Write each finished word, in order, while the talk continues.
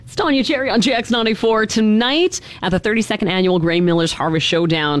Tanya Cherry on GX94 tonight at the 32nd annual Gray Millers Harvest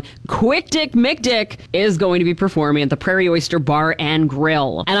Showdown. Quick Dick McDick is going to be performing at the Prairie Oyster Bar and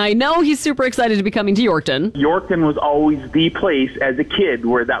Grill. And I know he's super excited to be coming to Yorkton. Yorkton was always the place as a kid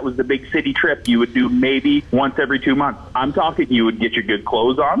where that was the big city trip you would do maybe once every 2 months. I'm talking you would get your good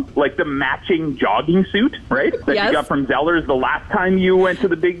clothes on, like the matching jogging suit, right? That Yes. you got from Zellers the last time you went to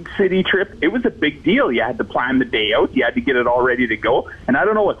the big city trip. It was a big deal. You had to plan the day out. You had to get it all ready to go. And I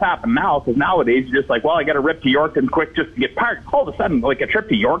don't know what's happened now, because nowadays you're just like, well, I got to rip to Yorkton quick just to get parked. All of a sudden, like a trip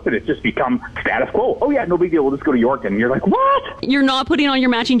to Yorkton, it's just become status quo. Oh yeah, no big deal. We'll just go to Yorkton. And you're like, what? You're not putting on your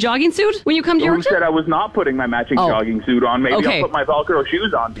matching jogging suit when you come to Who Yorkton? said I was not putting my matching jogging suit on? Maybe Okay. I'll put my Velcro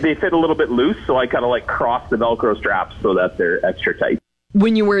shoes on. They fit a little bit loose, so I kind of like cross the Velcro straps so that they're extra tight.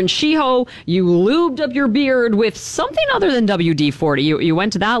 When you were in Shiho, you lubed up your beard with something other than WD-40. You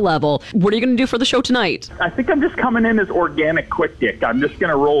went to that level. What are you going to do for the show tonight? I think I'm just coming in as organic quick dick. I'm just going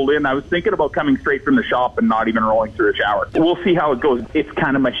to roll in. I was thinking about coming straight from the shop and not even rolling through a shower. We'll see how it goes. It's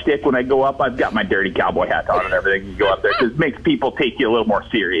kind of my shtick. When I go up, I've got my dirty cowboy hat on and everything. You go up there because it makes people take you a little more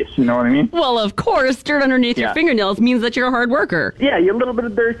serious. You know what I mean? Well, of course, dirt underneath your fingernails means that you're a hard worker. Yeah, you a little bit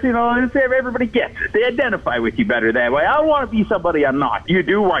of dirt, you know, everybody gets it. They identify with you better that way. I don't want to be somebody I'm not. You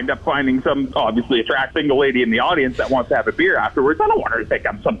do wind up finding some obviously attractive single lady in the audience that wants to have a beer afterwards. I don't want her to think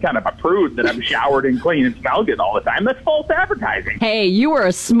I'm some kind of a prude that I'm showered and clean and smell good all the time. That's false advertising. Hey, you are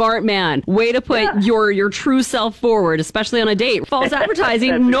a smart man. Way to put your true self forward, especially on a date. False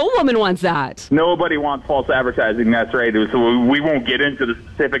advertising, no woman wants that. Nobody wants false advertising, that's right. So we won't get into the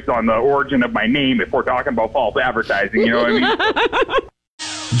specifics on the origin of my name if we're talking about false advertising, you know what I mean?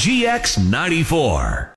 GX94.